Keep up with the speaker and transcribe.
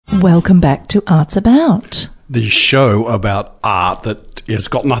Welcome back to Arts About. The show about art that has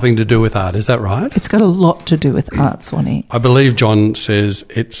got nothing to do with art, is that right? It's got a lot to do with art, Swanee. I believe John says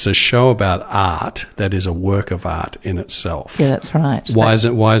it's a show about art that is a work of art in itself. Yeah, that's right. Why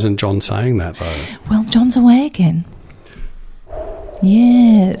isn't John saying that, though? Well, John's away again.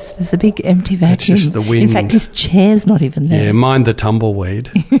 Yes, there's a big empty vacuum. It's just the wind. In fact, his chair's not even there. Yeah, mind the tumbleweed.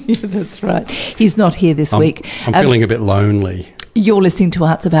 Yeah, that's right. He's not here this week. I'm feeling a bit lonely. You're listening to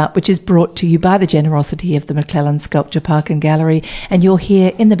Arts About, which is brought to you by the generosity of the McClellan Sculpture Park and Gallery, and you're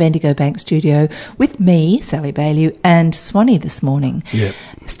here in the Bendigo Bank studio with me, Sally Bailey, and Swanee this morning. Yep.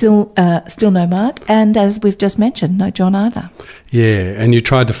 Still no Mark, and as we've just mentioned, no John either. Yeah, and you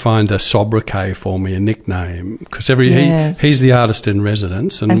tried to find a sobriquet for me, a nickname, because Yes. he's the artist in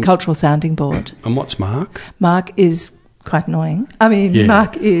residence. And cultural sounding board. And what's Mark? Mark is quite annoying. I mean, Yeah.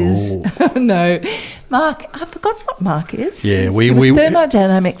 Mark is... Oh. No. Mark, I forgot what Mark is. Yeah, he was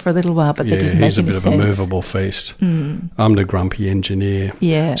thermodynamic for a little while, but that didn't make any sense. he's a bit of a movable feast. I'm the grumpy engineer.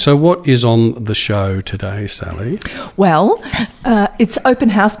 Yeah. So what is on the show today, Sally? Well, it's Open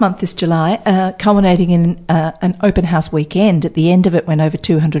House Month this July, culminating in an open house weekend. At the end of it, when over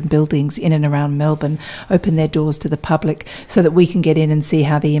 200 buildings in and around Melbourne open their doors to the public so that we can get in and see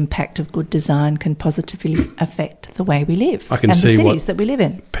how the impact of good design can positively affect the way we live I can and see the cities what that we live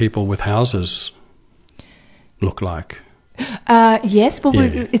in. people with houses look like. Yes, well,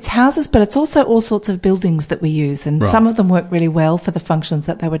 Yeah. it's houses, but it's also all sorts of buildings that we use, and Right. some of them work really well for the functions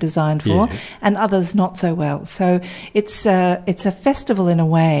that they were designed for, Yeah. and others not so well. So it's a festival in a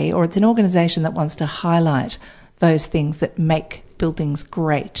way, or it's an organisation that wants to highlight those things that make buildings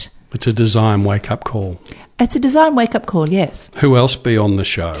great. It's a design wake-up call. It's a design wake-up call, yes. Who else be on the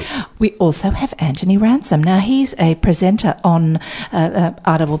show? We also have Anthony Ransom. Now, he's a presenter on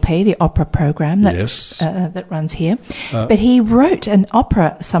RPP, the opera program that, Yes. that runs here. But he wrote an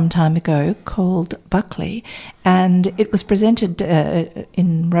opera some time ago called Buckley, and it was presented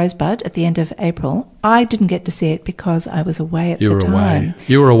in Rosebud at the end of April. I didn't get to see it because I was away at the time.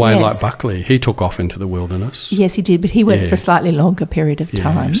 You were away Yes. like Buckley. He took off into the wilderness. Yes, he did, but he went Yeah. for a slightly longer period of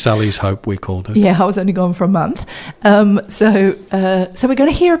time. Sally's Hope, we called it. Yeah, I was only gone for a month. So we're going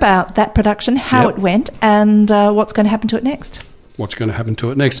to hear about that production, how Yep. it went, and what's going to happen to it next. What's going to happen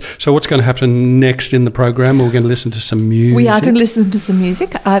to it next? So what's going to happen next in the program? We're going to listen to some music. We are going to listen to some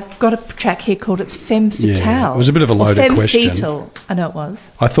music. I've got a track here called It's Femme Fatale. Yeah, it was a bit of a loaded Femme question. Fetal. I know it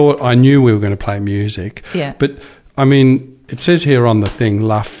was. I knew we were going to play music. Yeah. But, I mean, it says here on the thing,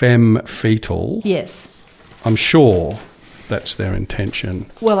 La Femme Fatale. Yes. I'm sure that's their intention.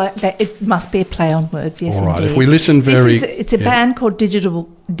 Well, it must be a play on words, yes, All right, indeed. if we listen It's a band called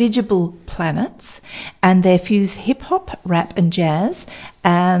Digital Planets, and they fuse hip-hop, rap and jazz,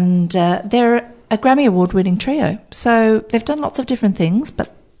 and they're a Grammy Award-winning trio. So they've done lots of different things,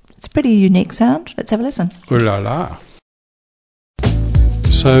 but it's a pretty unique sound. Let's have a listen. Ooh la la.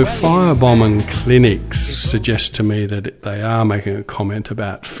 So Firebomb and Clinics suggest to me that they are making a comment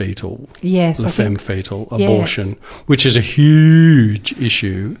about fetal, Yes, La I think Femme Fatale, yes. abortion, which is a huge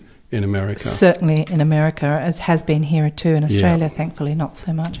issue in America. certainly in America, as has been here too. In Australia, thankfully, not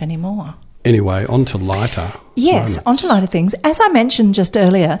so much anymore. Anyway, on to lighter. Yes, moments. on to lighter things. As I mentioned just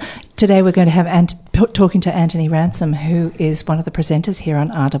earlier, today we're going to have talking to Anthony Ransom, who is one of the presenters here on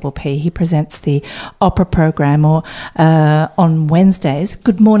RPP. He presents the opera program on Wednesdays.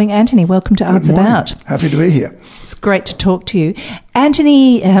 Good morning, Anthony. Welcome to Arts About. Happy to be here. It's great to talk to you.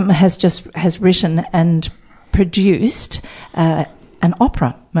 Anthony has written and produced an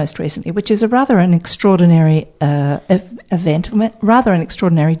opera most recently, which is an extraordinary event, rather an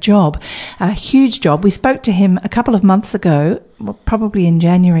extraordinary job, a huge job. We spoke to him a couple of months ago, probably in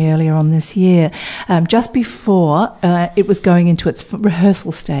January earlier on this year, just before it was going into its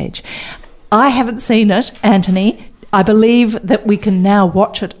rehearsal stage. I haven't seen it, Anthony. I believe that we can now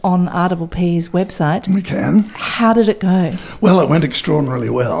watch it on RPP's website. We can. How did it go? Well, it went extraordinarily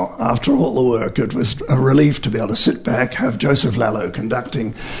well. After all the work, it was a relief to be able to sit back, have Joseph Lallo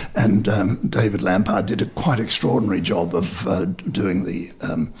conducting, and David Lampard did a quite extraordinary job of doing the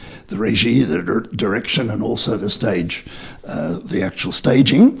regie, the direction, and also the stage, the actual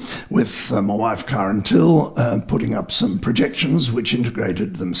staging, with my wife Karen Till putting up some projections which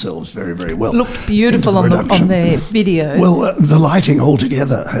integrated themselves very, very well. Looked beautiful on the video video. Well, the lighting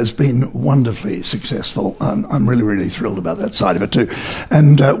altogether has been wonderfully successful. I'm really, really thrilled about that side of it too.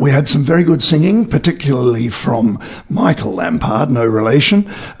 And we had some very good singing, particularly from Michael Lampard, no relation,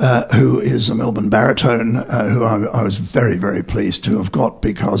 who is a Melbourne baritone, who I was very, very pleased to have got,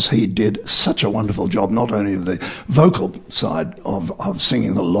 because he did such a wonderful job, not only of the vocal side of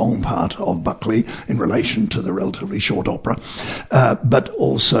singing the long part of Buckley in relation to the relatively short opera, but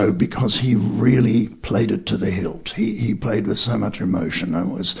also because he really played it to the hilt. He played with so much emotion,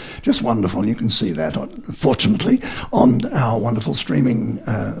 and it was just wonderful. And you can see that, fortunately, on our wonderful streaming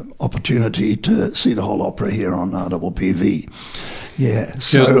opportunity to see the whole opera here on RPPV. Yeah,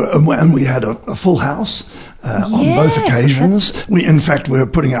 so and we had a full house on both occasions. In fact, we were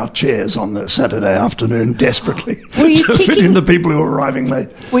putting out chairs on the Saturday afternoon desperately to fit in the people who were arriving late.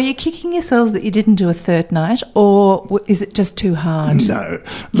 Were you kicking yourselves that you didn't do a third night, or is it just too hard? No.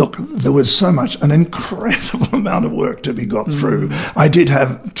 Look, there was an incredible amount of work to be got through. I did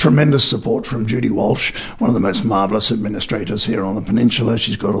have tremendous support from Judy Walsh, one of the most marvellous administrators here on the peninsula.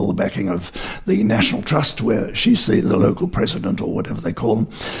 She's got all the backing of the National Trust, where she's the local president, or whatever they call them,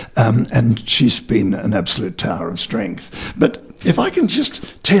 and she's been an absolute tower of strength. But if I can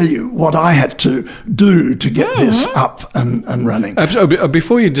just tell you what I had to do to get this up and running.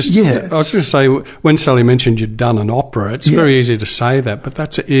 Before you just... I was going to say, when Sally mentioned you'd done an opera, it's very easy to say that, but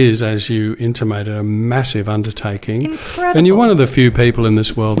that is, as you intimated, a massive undertaking. Incredible. And you're one of the few people in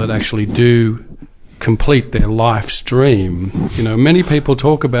this world that actually do complete their life's dream. You know, many people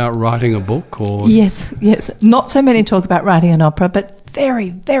talk about writing a book, or... Yes. Not so many talk about writing an opera, but very,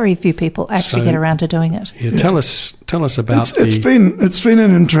 very few people actually get around to doing it. Yeah, tell us about it's been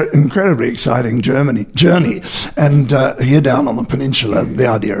an incredibly exciting journey, and here down on the peninsula, the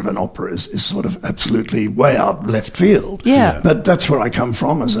idea of an opera is sort of absolutely way out left field. Yeah. But that's where I come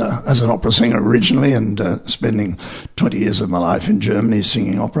from as an opera singer originally, and spending 20 years of my life in Germany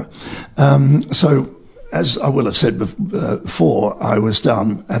singing opera. So, as I will have said before, I was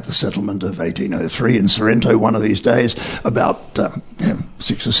down at the settlement of 1803 in Sorrento one of these days, about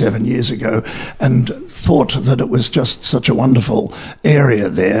 6 or 7 years ago, and thought that it was just such a wonderful area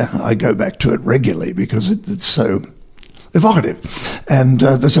there. I go back to it regularly because it's so evocative. And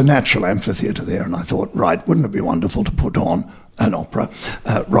there's a natural amphitheatre there, and I thought, right, wouldn't it be wonderful to put on an opera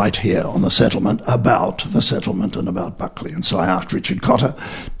right here on the settlement, about the settlement and about Buckley. And so I asked Richard Cotter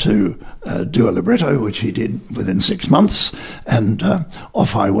to do a libretto, which he did within 6 months, and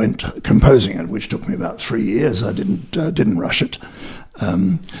off I went composing it, which took me about 3 years. I didn't rush it.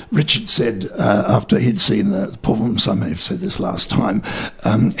 Richard said, after he'd seen the performance, I may have said this last time,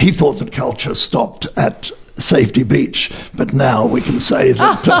 he thought that culture stopped at Safety Beach, but now we can say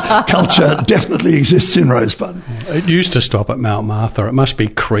that culture definitely exists in Rosebud. It used to stop at Mount Martha. It must be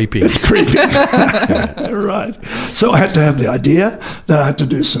creepy. It's creepy. Right. So I had to have the idea, then I had to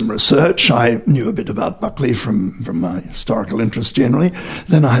do some research. I knew a bit about Buckley from my historical interest generally.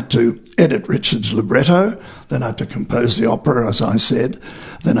 Then I had to edit Richard's libretto. Then I had to compose the opera, as I said.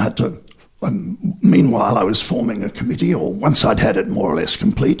 Then I had to... meanwhile, I was forming a committee, or once I'd had it more or less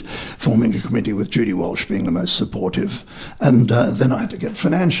complete, forming a committee with Judy Walsh being the most supportive. And then I had to get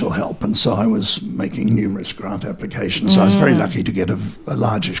financial help, and so I was making numerous grant applications. So I was very lucky to get a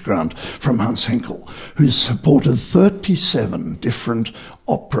largish grant from Hans Henkel, who's supported 37 different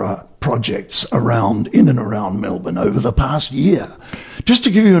opera projects in and around Melbourne over the past year. Just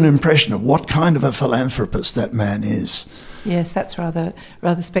to give you an impression of what kind of a philanthropist that man is. Yes, that's rather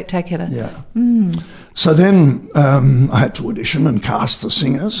spectacular. Yeah. So then I had to audition and cast the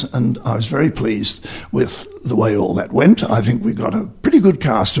singers, and I was very pleased with the way all that went. I think we got a pretty good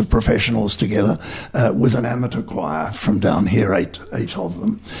cast of professionals together with an amateur choir from down here, eight of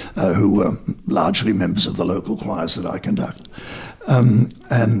them, who were largely members of the local choirs that I conduct.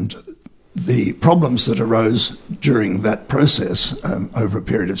 And the problems that arose during that process over a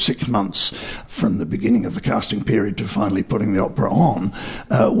period of 6 months from the beginning of the casting period to finally putting the opera on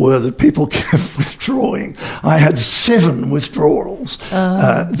were that people kept withdrawing. I had 7 withdrawals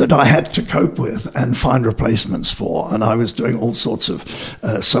that I had to cope with and find replacements for, and I was doing all sorts of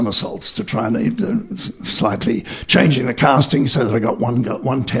somersaults to try and slightly changing the casting so that I got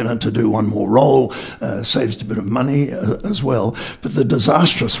one tenor to do one more role, saves a bit of money as well. But the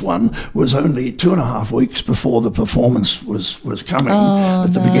disastrous one was only 2.5 weeks before the performance was coming at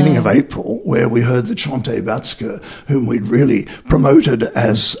the beginning of April, where we heard that Chante Batska, whom we'd really promoted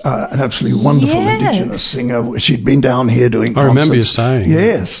as an absolutely wonderful Indigenous singer. She'd been down here doing concerts. I remember you saying.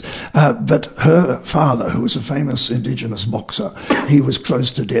 Yes. But her father, who was a famous Indigenous boxer, he was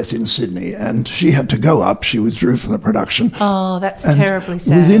close to death in Sydney, and she had to go up. She withdrew from the production. Oh, that's terribly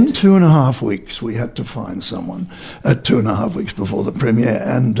sad. Within 2.5 weeks, we had to find someone, 2.5 weeks before the premiere,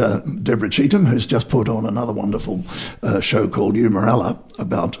 and Deborah Cheetham, who's just put on another wonderful show called Umarella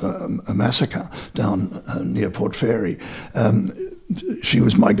about a massacre down near Port Fairy. She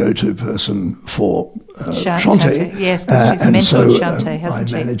was my go-to person for Shantae. Yes, because she's mentored Shantae, hasn't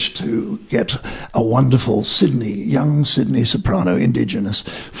she? I managed to get a wonderful young Sydney soprano Indigenous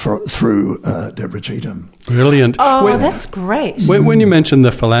through Deborah Cheetham. Brilliant. Oh, that's great. When you mentioned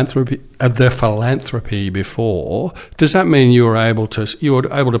the philanthropy before, does that mean you were able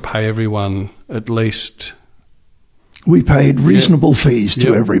to pay everyone at least? We paid reasonable fees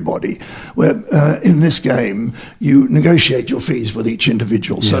to everybody. Where in this game, you negotiate your fees with each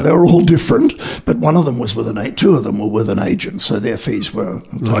individual, so they were all different. But one of them was with two of them were with an agent, so their fees were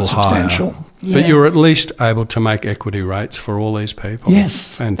quite substantial. Yeah. But you were at least able to make equity rates for all these people.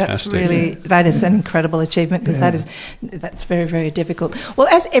 Yes, fantastic. That is an incredible achievement, because that's very, very difficult. Well,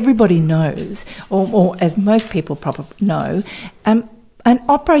 as everybody knows, or as most people probably know, an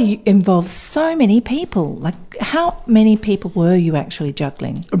opera involves so many people. Like, how many people were you actually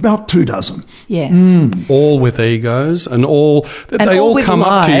juggling? About 24. Yes. All with egos and they all come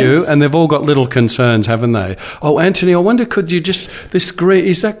up to you, and they've all got little concerns, haven't they? Oh, Anthony, I wonder, could you just,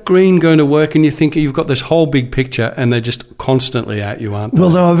 is that green going to work? And you think you've got this whole big picture, and they're just constantly at you, aren't they?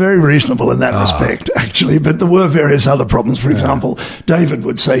 Well, they were very reasonable in that respect, actually, but there were various other problems. For example, David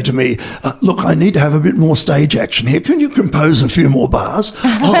would say to me, look, I need to have a bit more stage action here. Can you compose a few more bars?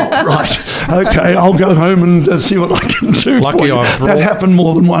 Oh, right. Okay, I'll go home and see what I can do. That happened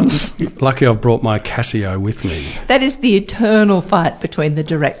more than once. Lucky I've brought my Casio with me. That is the eternal fight between the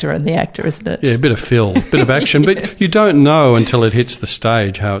director and the actor, isn't it? Yeah, a bit of feel, a bit of action, but you don't know until it hits the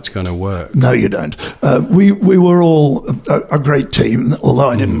stage how it's going to work. No, you don't. We were all a great team, although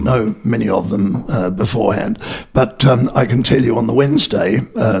I didn't know many of them beforehand. But I can tell you on the Wednesday,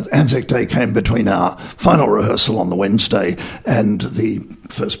 Anzac Day came between our final rehearsal on the Wednesday and the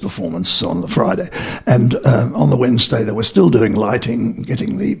first performance on the Friday. And on the Wednesday, they were still doing lighting,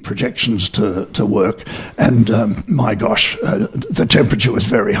 getting the projections to work. And my gosh, the temperature was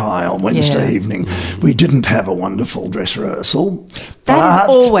very high on Wednesday evening. We didn't have a wonderful dress rehearsal. That is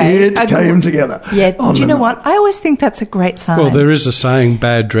always... It came together. Yeah, do you know what? I always think that's a great sign. Well, there is a saying,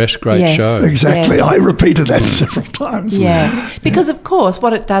 bad dress, great show. Exactly. Yes. I repeated that several times. Yes, because of course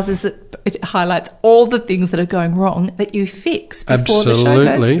what it does is it highlights all the things that are going wrong that you fix before the show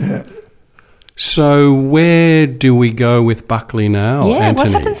goes. Yeah. So where do we go with Buckley now,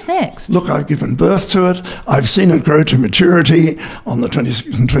 Anthony? What happens next? Look, I've given birth to it. I've seen it grow to maturity on the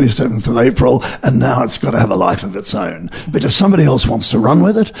 26th and 27th of April, and now it's got to have a life of its own. But if somebody else wants to run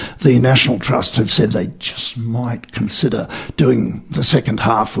with it, the National Trust have said they just might consider doing the second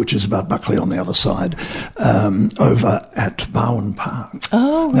half, which is about Buckley on the other side, over at Bowen Park.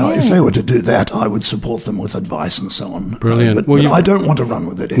 Oh, really? Now, if they were to do that, I would support them with advice and so on. Brilliant. But I don't want to run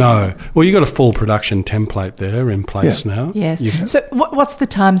with it anymore. No. Well, you've got a full production template there in place now. Yes. So what's the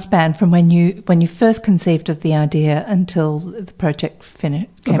time span from when you first conceived of the idea until the project came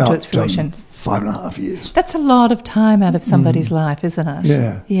to its fruition? 5.5 years. That's a lot of time out of somebody's life, isn't it?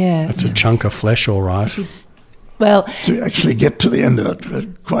 Yeah. Yeah. That's a chunk of flesh, all right. Well, to actually get to the end of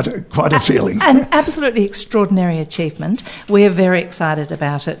it, quite a feeling. An absolutely extraordinary achievement. We're very excited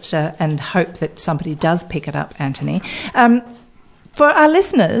about it and hope that somebody does pick it up, Anthony. For our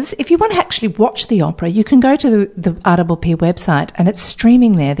listeners, if you want to actually watch the opera, you can go to the RPP website, and it's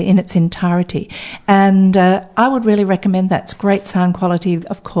streaming there in its entirety. And I would really recommend that. It's great sound quality,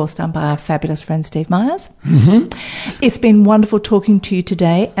 of course, done by our fabulous friend Steve Myers. Mm-hmm. It's been wonderful talking to you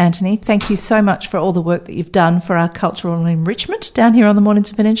today, Anthony. Thank you so much for all the work that you've done for our cultural enrichment down here on the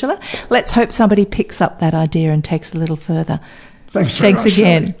Mornington Peninsula. Let's hope somebody picks up that idea and takes it a little further. Thanks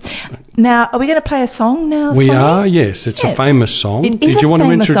again. Sally. Now, are we going to play a song now? We are, yes. It's a famous song. It is Did you want to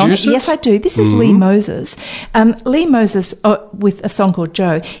introduce it? Yes, I do. This is Lee Moses. Lee Moses, with a song called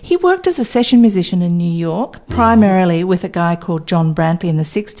Joe, he worked as a session musician in New York, primarily with a guy called John Brantley in the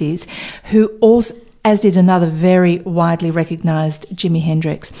 60s, who also, as did another very widely recognised Jimi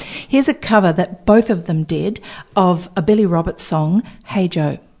Hendrix. Here's a cover that both of them did of a Billy Roberts song, Hey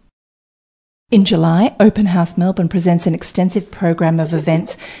Joe. In July, Open House Melbourne presents an extensive program of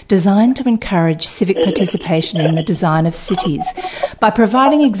events designed to encourage civic participation in the design of cities by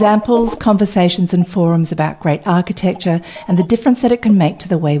providing examples, conversations and forums about great architecture and the difference that it can make to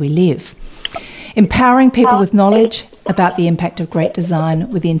the way we live. Empowering people with knowledge about the impact of great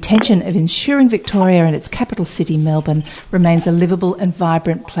design with the intention of ensuring Victoria and its capital city, Melbourne, remains a livable and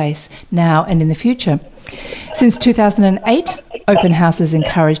vibrant place now and in the future. Since 2008, Open House has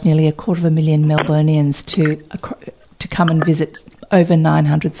encouraged nearly 250,000 Melburnians to come and visit over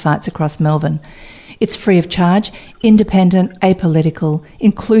 900 sites across Melbourne. It's free of charge, independent, apolitical,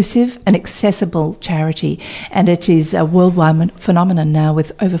 inclusive and accessible charity, and it is a worldwide phenomenon now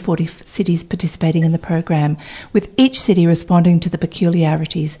with over 40 cities participating in the program, with each city responding to the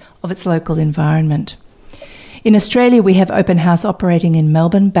peculiarities of its local environment. In Australia, we have Open House operating in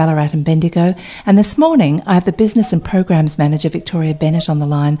Melbourne, Ballarat and Bendigo, and this morning I have the Business and Programs Manager, Victoria Beckett, on the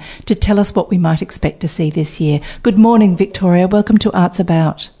line to tell us what we might expect to see this year. Good morning, Victoria. Welcome to Arts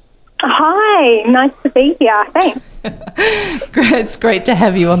About. Hi, nice to be here. Thanks. It's great to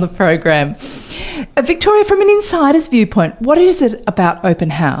have you on the program. Victoria, from an insider's viewpoint, what is it about Open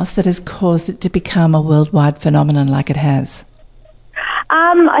House that has caused it to become a worldwide phenomenon like it has?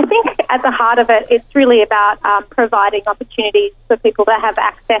 I think at the heart of it, it's really about providing opportunities for people to have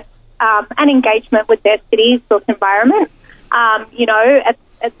access and engagement with their city's built environment. In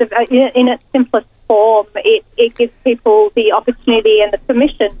its simplest form, it gives people the opportunity and the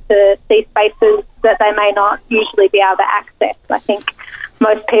permission to see spaces that they may not usually be able to access. I think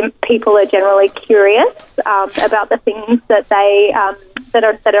most people are generally curious about the things that they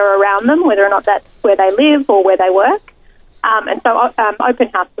that are around them, whether or not that's where they live or where they work. And so Open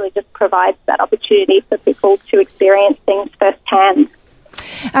House really just provides that opportunity for people to experience things firsthand.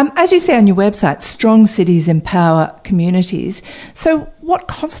 As you say on your website, strong cities empower communities. So what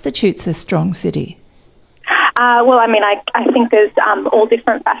constitutes a strong city? I think there's all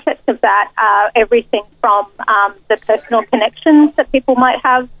different facets of that. Everything from the personal connections that people might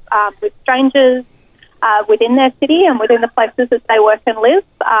have with strangers within their city and within the places that they work and live.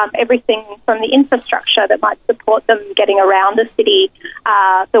 Everything from the infrastructure that might support them getting around the city,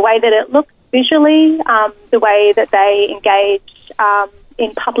 the way that it looks visually, the way that they engage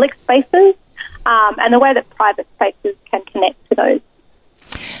in public spaces, and the way that private spaces can connect to those.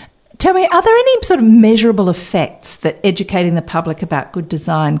 Tell me, are there any sort of measurable effects that educating the public about good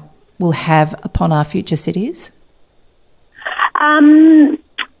design will have upon our future cities?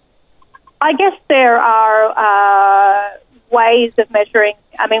 I guess there are ways of measuring.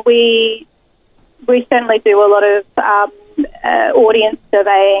 I mean, we certainly do a lot of audience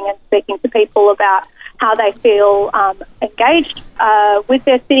surveying and speaking to people about how they feel engaged with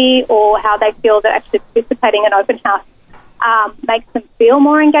their city, or how they feel that actually participating in Open House makes them feel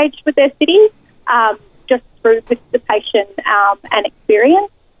more engaged with their city, just through participation and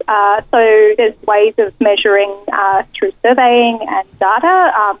experience. So there's ways of measuring through surveying and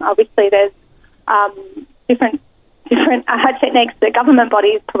data. Obviously, there's different techniques that government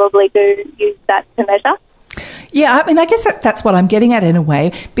bodies probably do use that to measure. Yeah, I mean, I guess that's what I'm getting at in a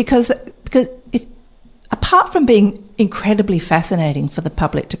way, because it, apart from being incredibly fascinating for the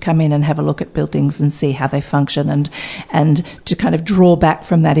public to come in and have a look at buildings and see how they function, and to kind of draw back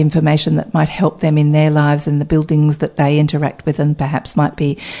from that information that might help them in their lives and the buildings that they interact with and perhaps might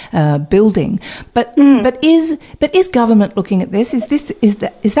be building. But is government looking at this?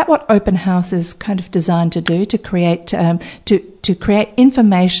 Is that what Open House is kind of designed to do, to create to create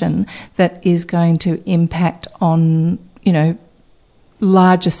information that is going to impact on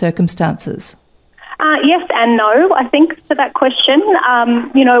larger circumstances? Yes and no, I think, to that question.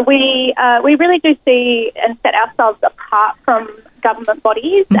 We really do see and set ourselves apart from government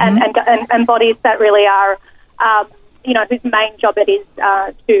bodies, and bodies that really are, whose main job it is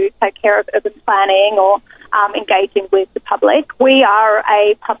to take care of urban planning or engaging with the public. We are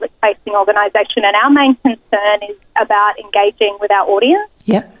a public-facing organisation, and our main concern is about engaging with our audience.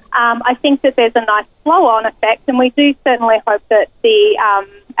 Yep. I think that there's a nice flow-on effect, and we do certainly hope that the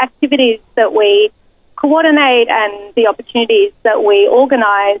activities that we coordinate and the opportunities that we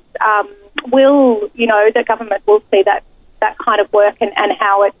organise that government will see that kind of work and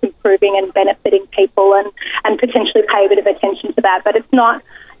how it's improving and benefiting people, and potentially pay a bit of attention to that. But it's not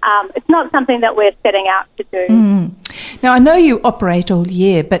something that we're setting out to do. Now, I know you operate all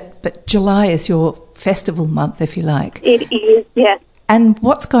year, but July is your festival month, if you like. It is, yes. And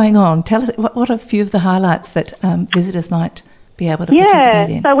what's going on? Tell us, what are a few of the highlights that visitors might be able to participate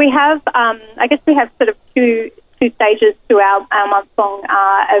in? So we have, I guess we have sort of two stages to our month-long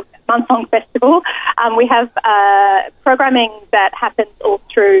festival. We have programming that happens all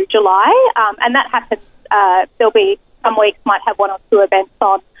through July, and that happens, there'll be some weeks might have one or two events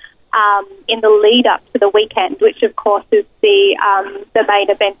on in the lead up to the weekend, which of course is the main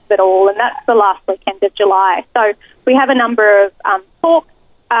event of it all, and that's the last weekend of July. So we have a number of talks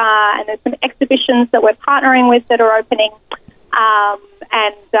and there's some exhibitions that we're partnering with that are opening,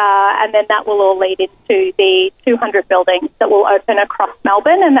 and then that will all lead into the 200 buildings that will open across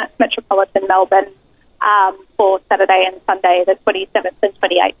Melbourne, and that's metropolitan Melbourne, for Saturday and Sunday, the 27th and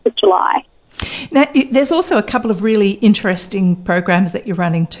 28th of July. Now, there's also a couple of really interesting programs that you're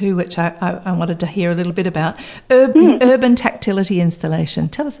running too, which I wanted to hear a little bit about. Urban tactility installation.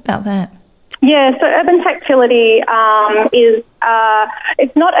 Tell us about that. Yeah, so urban tactility is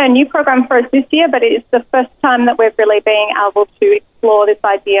it's not a new program for us this year, but it is the first time that we've really been able to explore this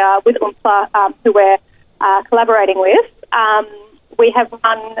idea with UNPLA, who we're collaborating with. We have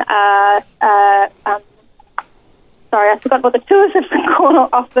run sorry, I forgot what the tours have been called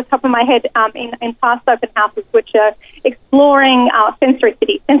off the top of my head, in past open houses, which are exploring sensory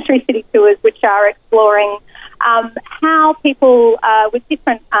city tours, which are exploring how people with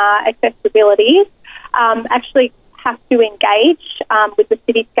different accessibilities actually have to engage with the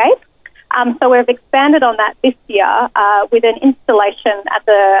cityscape. So we've expanded on that this year with an installation at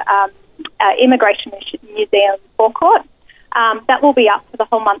the Immigration Museum forecourt. That will be up for the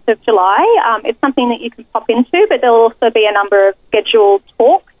whole month of July. It's something that you can pop into, but there will also be a number of scheduled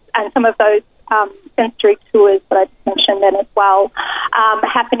talks and some of those sensory tours that I just mentioned then as well,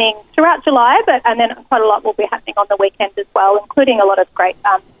 happening throughout July, and then quite a lot will be happening on the weekend as well, including a lot of great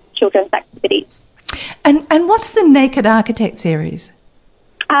children's activities. And what's the Naked Architect series?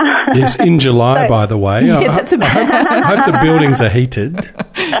 Yes, in July, by the way. Yeah, that's about I hope the buildings are heated.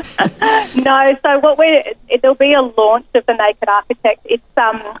 No, so there'll be a launch of the Naked Architect. It's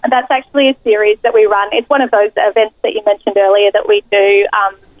that's actually a series that we run. It's one of those events that you mentioned earlier that we do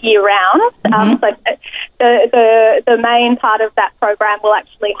year round. So the main part of that program will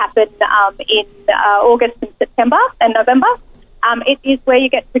actually happen in August and September and November. It is where you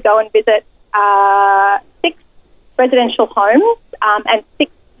get to go and visit 6 residential homes and 6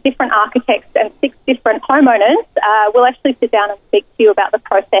 different architects and 6 different homeowners will actually sit down and speak to you about the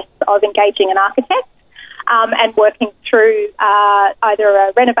process of engaging an architect and working through either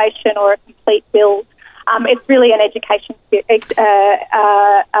a renovation or a complete build. It's really an education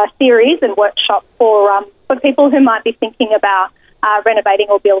series and workshop for people who might be thinking about renovating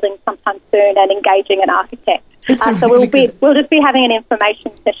or building sometime soon and engaging an architect. So we'll just be having an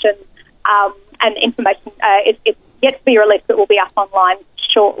information session and information. It's yet to be released, but will be up online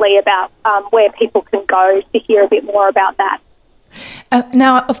shortly about where people can go to hear a bit more about that.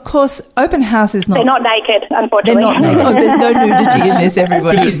 Now, of course, open house is not... They're not naked, unfortunately. They're not naked. Oh, there's no nudity in this,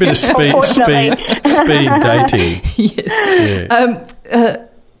 everybody. Bit of speed dating. Yes. Yeah.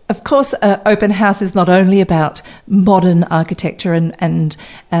 Of course, open house is not only about modern architecture and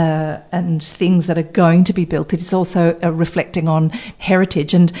things that are going to be built. It is also reflecting on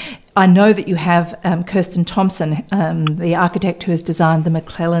heritage. And I know that you have Kirsten Thompson, the architect who has designed the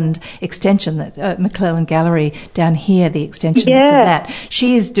McClelland extension, the McClelland Gallery down here, the extension for that.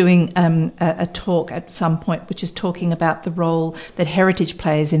 She is doing a talk at some point which is talking about the role that heritage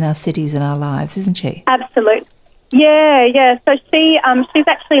plays in our cities and our lives, isn't she? Absolutely. Yeah. So she's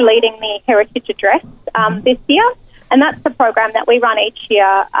actually leading the Heritage Address this year, and that's the program that we run each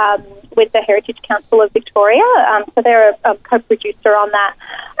year with the Heritage Council of Victoria. So they're a co-producer on that,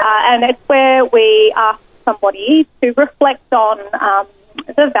 and it's where we ask somebody to reflect on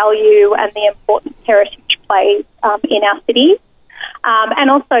the value and the importance heritage plays in our cities, and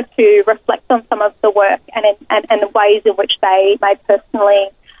also to reflect on some of the work and the ways in which they may personally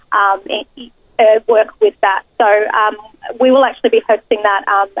work with that. So we will actually be hosting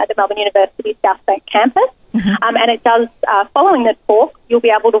that at the Melbourne University South Bank campus. And it does, following the talk, you'll be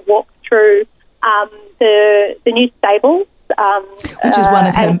able to walk through the new stables which is one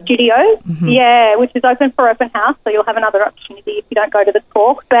of her studios. Which is open for open house, so you'll have another opportunity if you don't go to the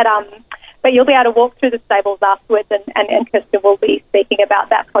talk. But you'll be able to walk through the stables afterwards, and Kirsten will be speaking about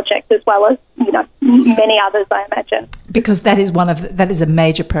that project as well as many others, I imagine. Because that is a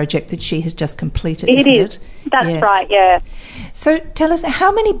major project that she has just completed. Isn't it? That's right. Yeah. So tell us,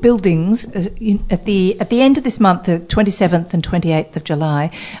 how many buildings at the end of this month, the 27th and 28th of July,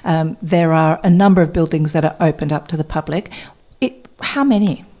 there are a number of buildings that are opened up to the public. How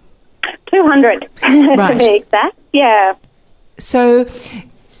many? 200 to be exact. Yeah. So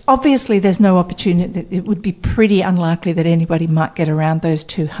obviously, there's no opportunity. It would be pretty unlikely that anybody might get around those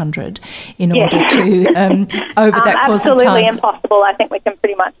 200 in order to over that course of time. Absolutely impossible. I think we can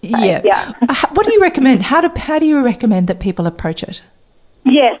pretty much say. Yeah. What do you recommend? How do you recommend that people approach it?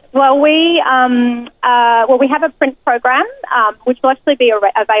 Yes. Well, we have a print program which will actually be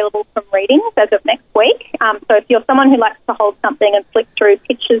available from readings as of next week. So if you're someone who likes to hold something and flick through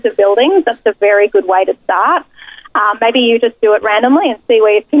pictures of buildings, that's a very good way to start. Maybe you just do it randomly and see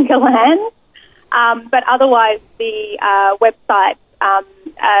where your finger lands. But otherwise, the website,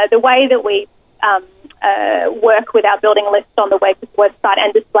 the way that we work with our building list on the website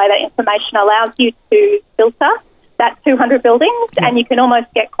and display that information allows you to filter that 200 buildings, and you can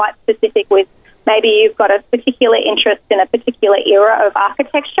almost get quite specific with maybe you've got a particular interest in a particular era of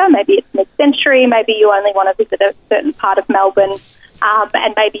architecture. Maybe it's mid-century. Maybe you only want to visit a certain part of Melbourne,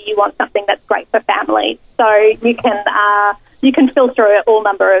 and maybe you want something that's great for families. So you can filter all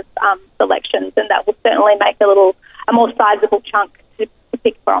number of selections, and that will certainly make a more sizable chunk to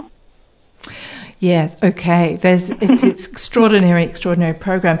pick from. Yes, okay. It's extraordinary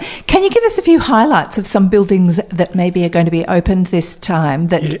program. Can you give us a few highlights of some buildings that maybe are going to be opened this time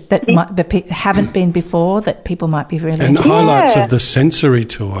that haven't been before, that people might be really and interested? Highlights of the sensory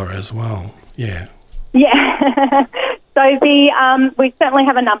tour as well. Yeah. So we certainly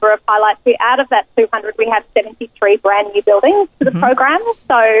have a number of highlights. Out of that 200, we have 73 brand new buildings for the program.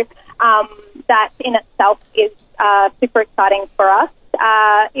 So that in itself is super exciting for us.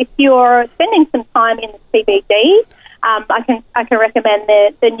 If you're spending some time in the CBD, I can recommend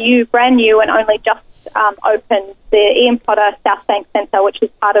the brand new and only just opened the Ian Potter South Bank Centre, which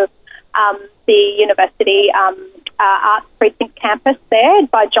is part of the University Arts Precinct campus there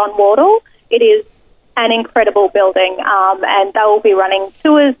by John Wardle. It is an incredible building, and they will be running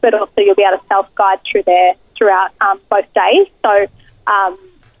tours, but also you'll be able to self-guide through there throughout both days. So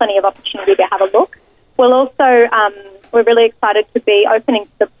plenty of opportunity to have a look. We'll also we're really excited to be opening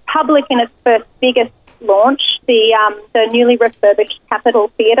to the public in its first biggest launch, the newly refurbished Capitol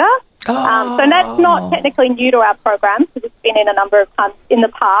Theatre. So that's not technically new to our program because it's been in a number of times in the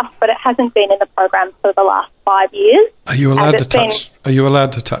past, but it hasn't been in the program for the last 5 years. Are you allowed to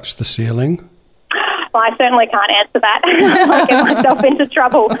touch the ceiling? Well, I certainly can't answer that. I might get myself into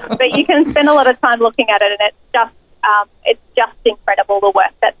trouble. But you can spend a lot of time looking at it, and it's just incredible the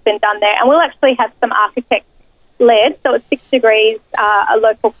work that's been done there. And we'll actually have some architects led. So it's 6 Degrees, a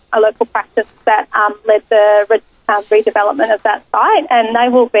local practice that led the redevelopment of that site, and they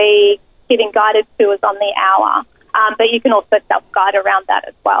will be giving guided tours on the hour. But you can also self-guide around that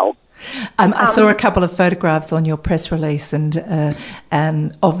as well. I saw a couple of photographs on your press release and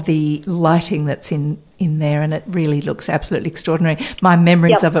of the lighting that's in there, and it really looks absolutely extraordinary. My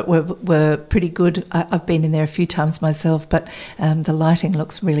memories of it were pretty good. I've been in there a few times myself, but the lighting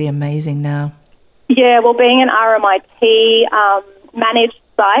looks really amazing now. Yeah, well, being an RMIT managed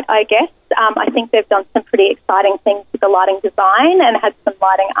site, I guess, I think they've done some pretty exciting things with the lighting design and had some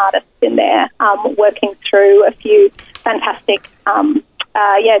lighting artists in there working through a few fantastic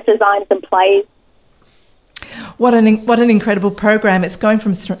designs and plays. What an incredible program! It's going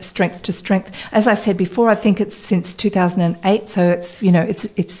from strength to strength. As I said before, I think it's since 2008, so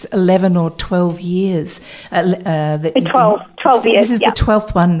it's 11 or 12 years. 12 years. This is the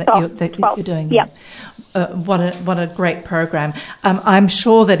 12th one that you're doing. Yeah. What a great program! I'm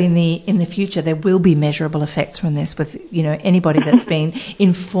sure that in the future there will be measurable effects from this. With anybody that's been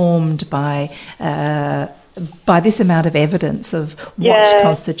informed by this amount of evidence of what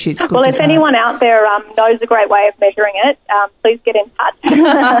constitutes good design. Well, if anyone out there knows a great way of measuring it, please get in touch.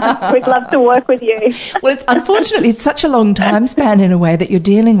 We'd love to work with you. Well, unfortunately, it's such a long time span in a way that you're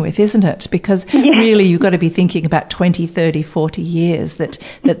dealing with, isn't it? Because really you've got to be thinking about 20, 30, 40 years that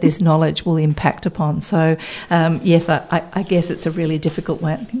this knowledge will impact upon. So, yes, I guess it's a really difficult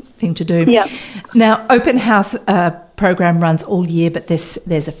thing to do. Yeah. Now, Open House program runs all year, but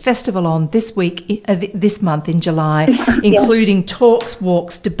there's a festival on this month in July, including talks,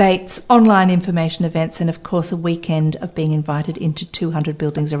 walks, debates, online information events, and of course a weekend of being invited into 200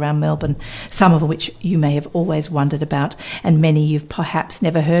 buildings around Melbourne, some of which you may have always wondered about and many you've perhaps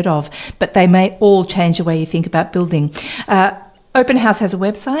never heard of, but they may all change the way you think about building. Open House has a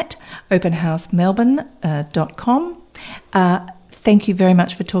website, openhousemelbourne.com. Thank you very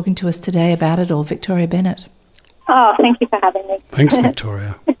much for talking to us today about it all, Victoria Bennett. Oh, thank you for having me. Thanks,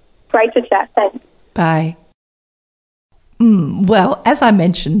 Victoria. Great to chat. Thanks. Bye. Well, as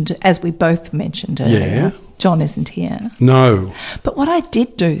we both mentioned earlier, John isn't here. No. But what I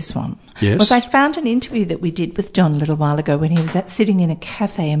did do, Swan, was I found an interview that we did with John a little while ago when he was sitting in a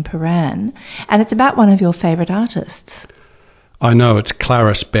cafe in Paran, and it's about one of your favourite artists. I know, it's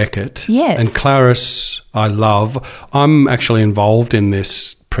Clarice Beckett. Yes. And Clarice I love. I'm actually involved in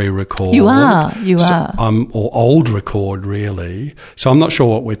this pre-record. You are. Or old record, really. So I'm not sure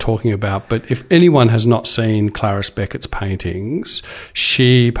what we're talking about, but if anyone has not seen Clarice Beckett's paintings,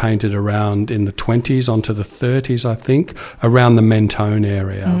 she painted around in the 20s onto the 30s, I think, around the Mentone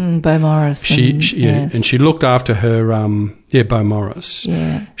area. Beaumaris. Yes. And she looked after her, Beaumaris.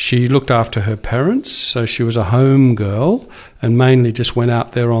 Yeah. She looked after her parents, so she was a home girl and mainly just went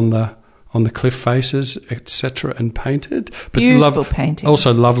out there on the cliff faces, etc., and painted. But beautiful paintings.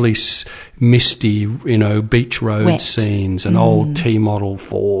 Also lovely, misty, beach road scenes and old T-model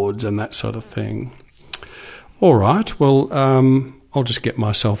Fords and that sort of thing. All right, well, I'll just get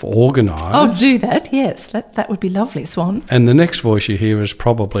myself organised. Oh, do that, yes. That would be lovely, Swan. And the next voice you hear is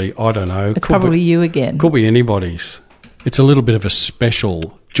probably, I don't know. It's probably you again. Could be anybody's. It's a little bit of a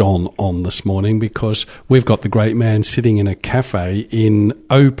special John on this morning because we've got the great man sitting in a cafe in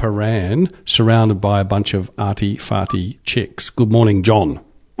Paran, surrounded by a bunch of arty-farty chicks. Good morning, John.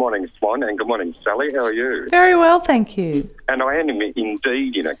 Morning, Swan, and good morning, Sally. How are you? Very well, thank you. And I am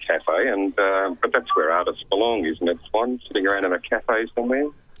indeed in a cafe, and but that's where artists belong, isn't it, Swan? Sitting around in a cafe somewhere?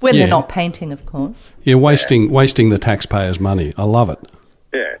 When they're not painting, of course. Yeah, wasting the taxpayers' money. I love it.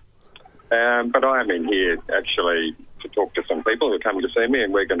 Yeah. But I am in here, actually, to talk to some people who are coming to see me,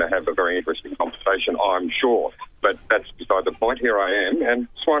 and we're going to have a very interesting conversation, I'm sure. But that's beside the point. Here I am. And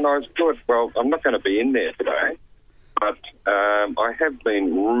Swan, I thought, well, I'm not going to be in there today, but I have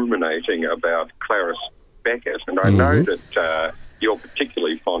been ruminating about Clarice Beckett, and I know that you're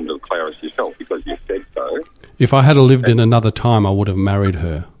particularly fond of Clarice yourself because you said so. If I had lived in another time, I would have married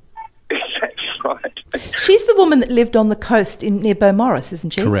her. That's right. She's the woman that lived on the coast near Beaumaris,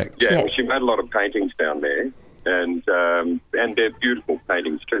 isn't she? Correct. Yeah, yes. Well, she made a lot of paintings down there. And they're beautiful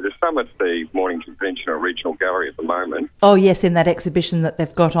paintings too. There's some at the Mornington Peninsula Regional Gallery at the moment. Oh yes, in that exhibition that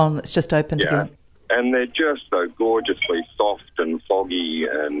they've got on that's just opened again. And they're just so gorgeously soft and foggy,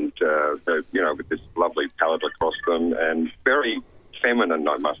 and with this lovely palette across them, and very feminine,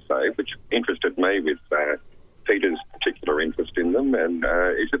 I must say, which interested me with Peter's particular interest in them. And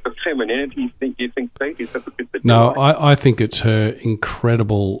is it the femininity you think, Pete? Is that the bit that? No, I think it's her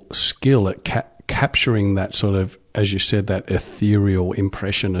incredible skill at capturing that sort of, as you said, that ethereal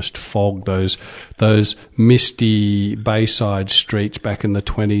impressionist fog, those misty Bayside streets back in the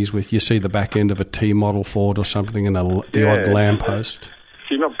 20s with, you see the back end of a T-model Ford or something and the odd lamppost.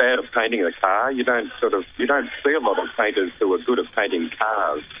 She's not bad at painting a car. You don't see a lot of painters who are good at painting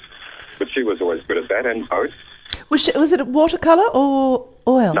cars, but she was always good at that, and boats. Was it watercolour or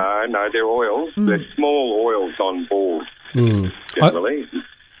oil? No, they're oils. They're small oils on board, generally.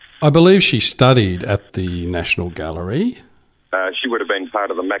 I believe she studied at the National Gallery. She would have been part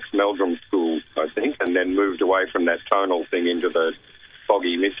of the Max Meldrum School, I think, and then moved away from that tonal thing into the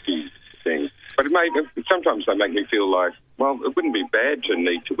foggy, misty thing. But sometimes they make me feel like, well, it wouldn't be bad to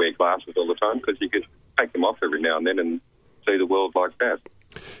need to wear glasses all the time because you could take them off every now and then and see the world like that.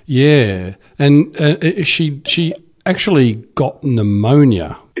 Yeah, and she actually got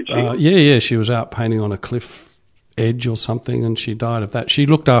pneumonia. Did she? Yeah, she was out painting on a cliff edge or something, and she died of that. She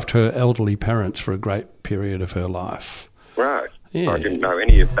looked after her elderly parents for a great period of her life. Right. Yeah. I didn't know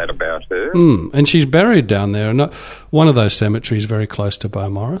any of that about her. And she's buried down there, and one of those cemeteries very close to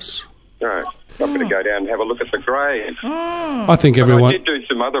Beaumaris. Right. I'm going to go down and have a look at the grave. I think everyone. I did do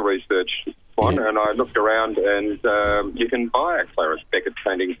some other research, and I looked around, and you can buy a Clarice Beckett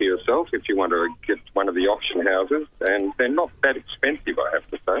painting for yourself if you want to get one of the auction houses, and they're not that expensive, I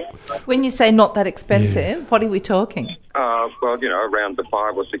have to say. When you say not that expensive, what are we talking? Well, around the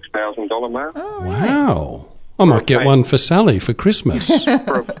 $5,000 or $6,000 mark. Oh, wow! I might get one for Sally for Christmas.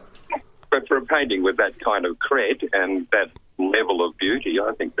 But for a painting with that kind of cred and that level of beauty,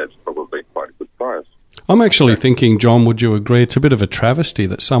 I think that's probably quite a good price. I'm actually thinking, John, would you agree, it's a bit of a travesty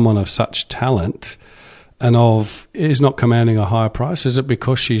that someone of such talent and is not commanding a higher price? Is it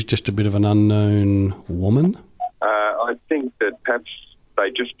because she's just a bit of an unknown woman? I think that perhaps they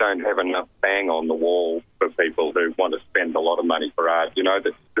just don't have enough bang on the wall for people who want to spend a lot of money for art.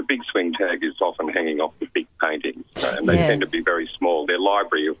 The big swing tag is often hanging off the big paintings, and they tend to be very small. They're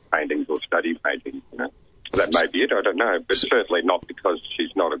library of paintings or study paintings. That may be it, I don't know, but certainly not because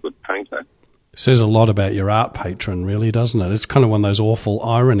she's not a good painter. Says a lot about your art patron, really, doesn't it? It's kind of one of those awful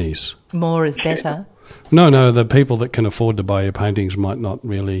ironies. More is better. No, the people that can afford to buy your paintings might not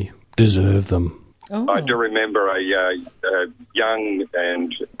really deserve them. Oh. I do remember a young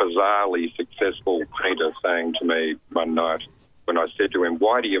and bizarrely successful painter saying to me one night when I said to him,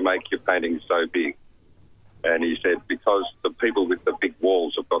 "Why do you make your paintings so big?" And he said, "Because the people with the big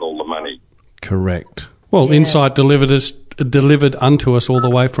walls have got all the money." Correct. Well, Insight delivered unto us all the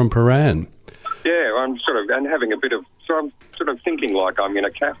way from Paran. Yeah, I'm and having a bit of So I'm sort of thinking like I'm in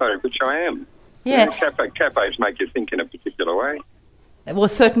a cafe, which I am. Yeah. Cafes make you think in a particular way. Well,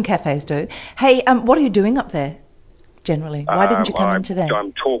 certain cafes do. Hey, what are you doing up there, generally? Why didn't you come in today?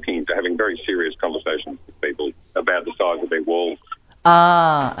 I'm having very serious conversations with people about the size of their walls.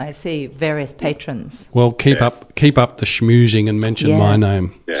 Ah, I see. Various patrons. Well, keep up the schmoozing and mention my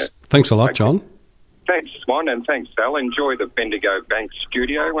name. Yeah. Thanks a lot, John. Thanks, Swan, and thanks, Sal. Enjoy the Bendigo Bank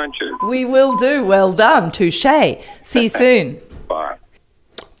studio, won't you? We will do. Well done. Touché. See you soon. Bye.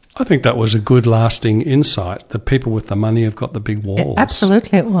 I think that was a good lasting insight. The people with the money have got the big walls.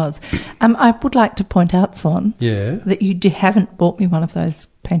 Absolutely it was. I would like to point out, Swan, that you haven't bought me one of those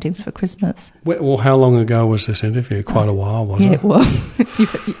paintings for Christmas. Well, how long ago was this interview? Quite a while, wasn't it? Yeah, it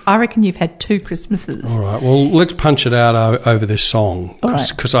was. I reckon you've had 2 Christmases. All right. Well, let's punch it out over this song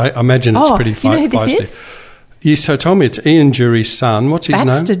because I imagine it's pretty feisty. You know who this is? Yes, so tell me, it's Ian Jury's son. What's his name?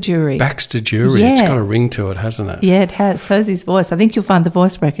 Baxter Jury. Yeah. It's got a ring to it, hasn't it? Yeah, it has. So's his voice. I think you'll find the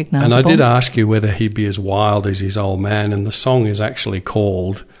voice recognisable. And I did ask you whether he'd be as wild as his old man, and the song is actually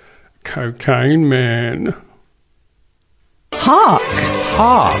called Cocaine Man. Hark!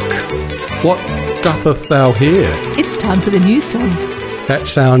 What dotheth thou here? It's time for the news song. That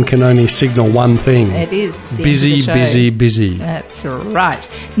sound can only signal one thing. It is. It's the busy, end of the show. busy, busy. That's right.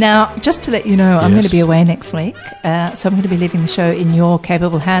 Now, just to let you know, I'm going to be away next week, so I'm going to be leaving the show in your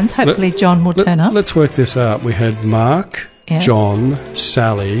capable hands. Hopefully John will turn up. Let's work this out. We had Mark, John,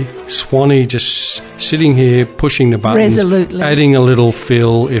 Sally, Swanee just sitting here pushing the buttons. Resolutely. Adding a little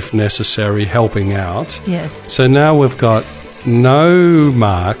fill if necessary, helping out. Yes. So now we've got no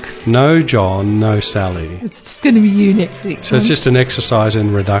Mark, no John, no Sally. It's just going to be you next week. So it's just an exercise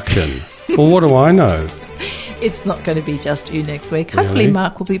in reduction. Well, what do I know? It's not going to be just you next week. Really? Hopefully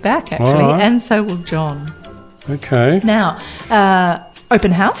Mark will be back, actually, and so will John. Okay. Now,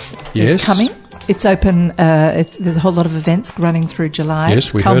 Open House is coming. It's open. There's a whole lot of events running through July.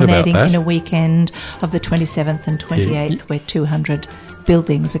 Yes, we heard about that. Culminating in a weekend of the 27th and 28th, where 200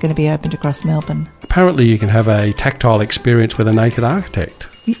 buildings are going to be opened across Melbourne. Apparently you can have a tactile experience with a naked architect.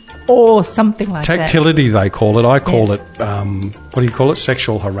 Or something like that. Tactility, they call it. I call it, what do you call it?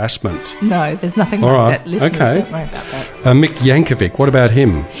 Sexual harassment. No, there's nothing like that. Listeners, don't worry about that. Mick Yankovic, what about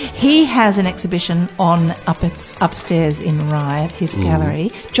him? He has an exhibition on upstairs in Rye at his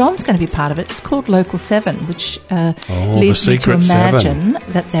gallery. John's going to be part of it. It's called Local 7, which leads me to imagine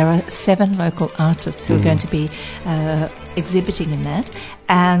that there are 7 local artists who are going to be exhibiting in that.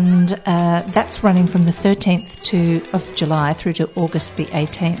 And that's running from the 13th of July through to August the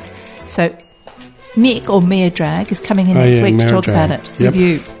 18th. So Mick, or Mia Drag, is coming in next week to talk about it with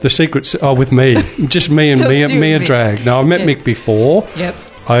you. The secret's with me. Just me and Mia Drag. Now, I met Mick before. Yep.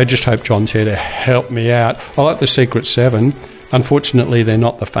 I just hope John's here to help me out. I like the Secret 7. Unfortunately, they're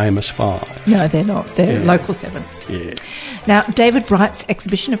not the famous 5. No, they're not. They're Local 7. Yeah. Now, David Bright's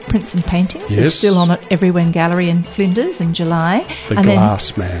exhibition of prints and paintings is still on at Everywhen Gallery in Flinders in July. The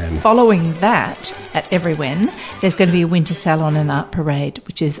Glass Man. Following that, at Everywhen, there's going to be a winter salon and art parade,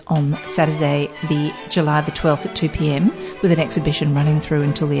 which is on Saturday, July the 12th at 2 p.m, with an exhibition running through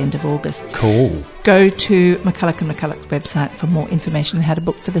until the end of August. Cool. Go to McCulloch and McCulloch's website for more information on how to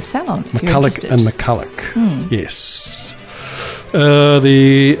book for the salon. McCulloch and McCulloch. Yes.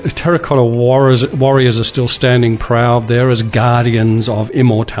 The Terracotta Warriors are still standing proud there as guardians of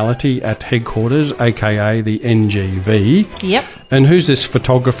immortality at headquarters, aka the NGV. Yep. And who's this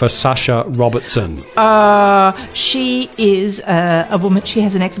photographer, Sasha Robertson? She is a woman. She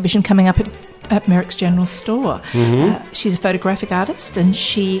has an exhibition coming up at Merrick's General Store. Mm-hmm. She's a photographic artist, and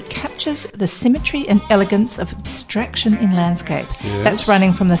she captures the symmetry and elegance of abstraction in landscape. Yes. That's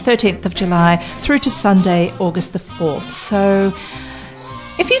running from the 13th of July through to Sunday, August the 4th. So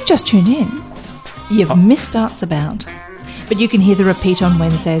if you've just tuned in, you've missed Arts About. But you can hear the repeat on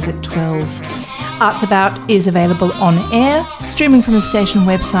Wednesdays at 12. Arts About is available on air, streaming from the station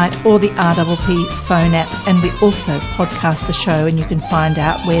website or the RPP phone app, and we also podcast the show, and you can find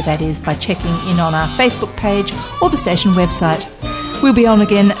out where that is by checking in on our Facebook page or the station website. We'll be on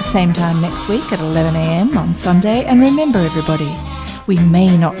again same time next week at 11 a.m. on Sunday, and remember everybody, we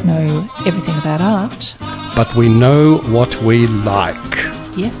may not know everything about art, but we know what we like.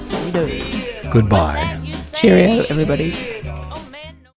 Yes, we do. Goodbye. Cheerio, everybody.